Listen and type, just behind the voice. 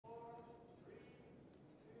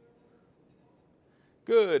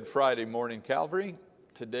Good Friday morning, Calvary.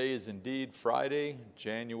 Today is indeed Friday,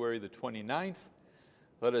 January the 29th.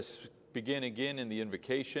 Let us begin again in the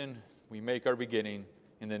invocation. We make our beginning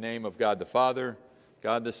in the name of God the Father,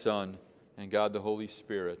 God the Son, and God the Holy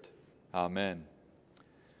Spirit. Amen.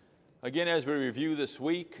 Again, as we review this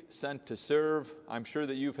week, Sent to Serve, I'm sure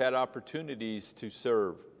that you've had opportunities to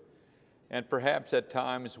serve. And perhaps at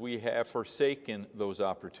times we have forsaken those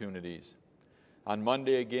opportunities. On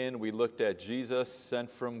Monday again, we looked at Jesus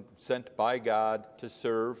sent by God to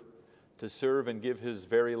serve and give his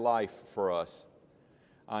very life for us.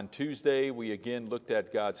 On Tuesday, we again looked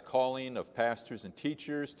at God's calling of pastors and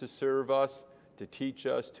teachers to serve us, to teach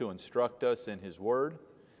us, to instruct us in his word.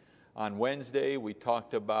 On Wednesday, we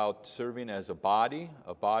talked about serving as a body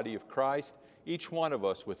of Christ, each one of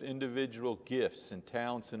us with individual gifts and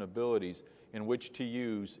talents and abilities in which to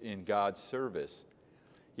use in God's service.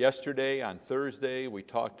 Yesterday, on Thursday, we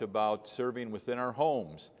talked about serving within our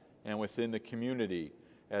homes and within the community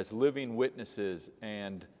as living witnesses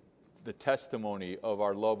and the testimony of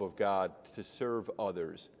our love of God to serve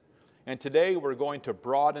others. And today we're going to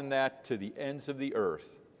broaden that to the ends of the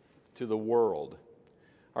earth, to the world.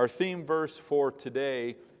 Our theme verse for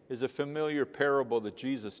today is a familiar parable that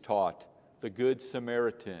Jesus taught, the Good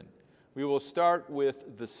Samaritan. We will start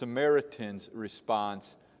with the Samaritan's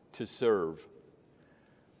response to serve.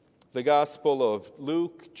 The Gospel of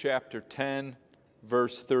Luke, chapter 10,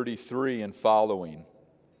 verse 33 and following.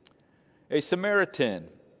 A Samaritan,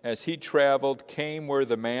 as he traveled, came where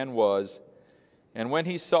the man was, and when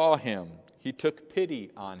he saw him, he took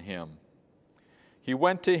pity on him. He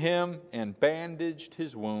went to him and bandaged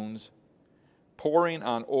his wounds, pouring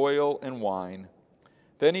on oil and wine.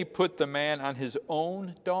 Then he put the man on his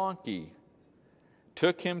own donkey,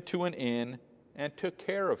 took him to an inn, and took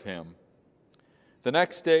care of him. The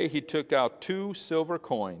next day he took out 2 silver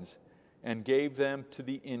coins and gave them to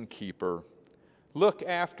the innkeeper. "Look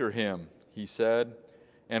after him," he said,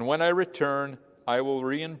 "and when I return, I will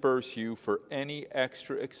reimburse you for any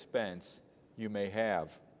extra expense you may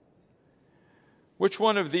have." Which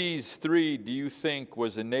one of these 3 do you think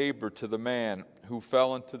was a neighbor to the man who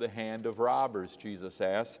fell into the hand of robbers? Jesus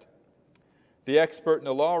asked. The expert in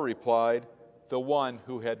the law replied, "The one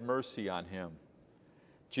who had mercy on him."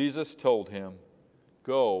 Jesus told him,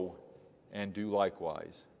 "Go and do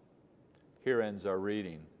likewise." Here ends our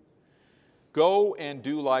reading. Go and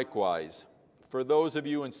do likewise. For those of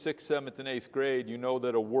you in 6th, 7th, and 8th grade, you know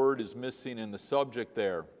that a word is missing in the subject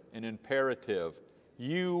there, an imperative.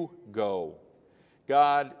 You go.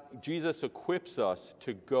 Jesus equips us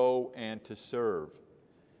to go and to serve.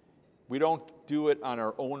 We don't do it on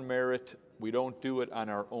our own merit. We don't do it on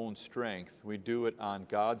our own strength. We do it on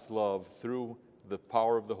God's love through the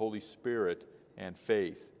power of the Holy Spirit and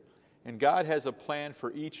faith. And God has a plan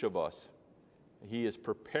for each of us. He is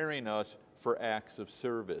preparing us for acts of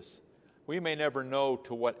service. We may never know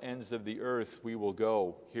to what ends of the earth we will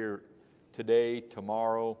go here today,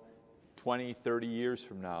 tomorrow, 20, 30 years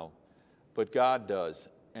from now. But God does,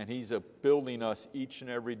 and he's building us each and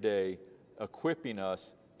every day, equipping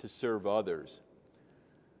us to serve others.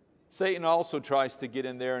 Satan also tries to get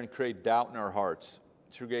in there and create doubt in our hearts,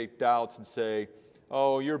 to create doubts and say,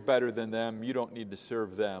 "Oh, you're better than them, you don't need to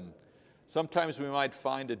serve them." Sometimes we might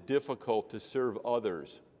find it difficult to serve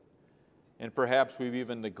others, and perhaps we've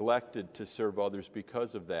even neglected to serve others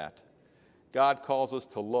because of that. God calls us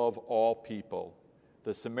to love all people.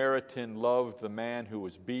 The Samaritan loved the man who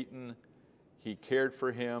was beaten. He cared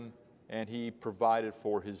for him, and he provided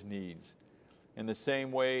for his needs. In the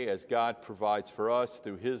same way as God provides for us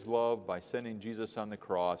through his love by sending Jesus on the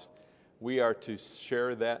cross, we are to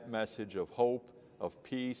share that message of hope, of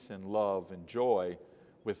peace and love and joy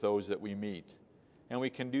with those that we meet. And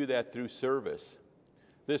we can do that through service.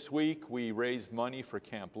 This week we raised money for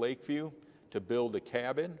Camp Lakeview to build a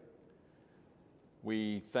cabin.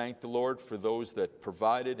 We thank the Lord for those that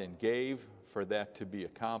provided and gave for that to be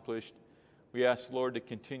accomplished. We ask the Lord to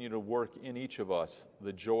continue to work in each of us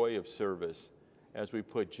the joy of service as we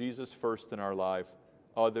put Jesus first in our life,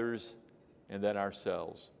 others, and then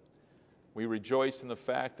ourselves. We rejoice in the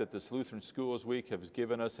fact that this Lutheran Schools Week has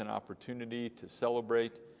given us an opportunity to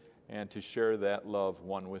celebrate and to share that love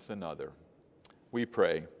one with another. We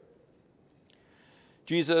pray.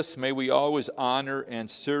 Jesus, may we always honor and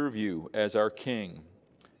serve you as our King.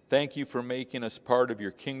 Thank you for making us part of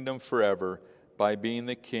your kingdom forever by being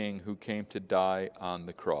the King who came to die on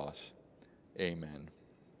the cross. Amen.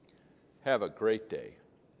 Have a great day.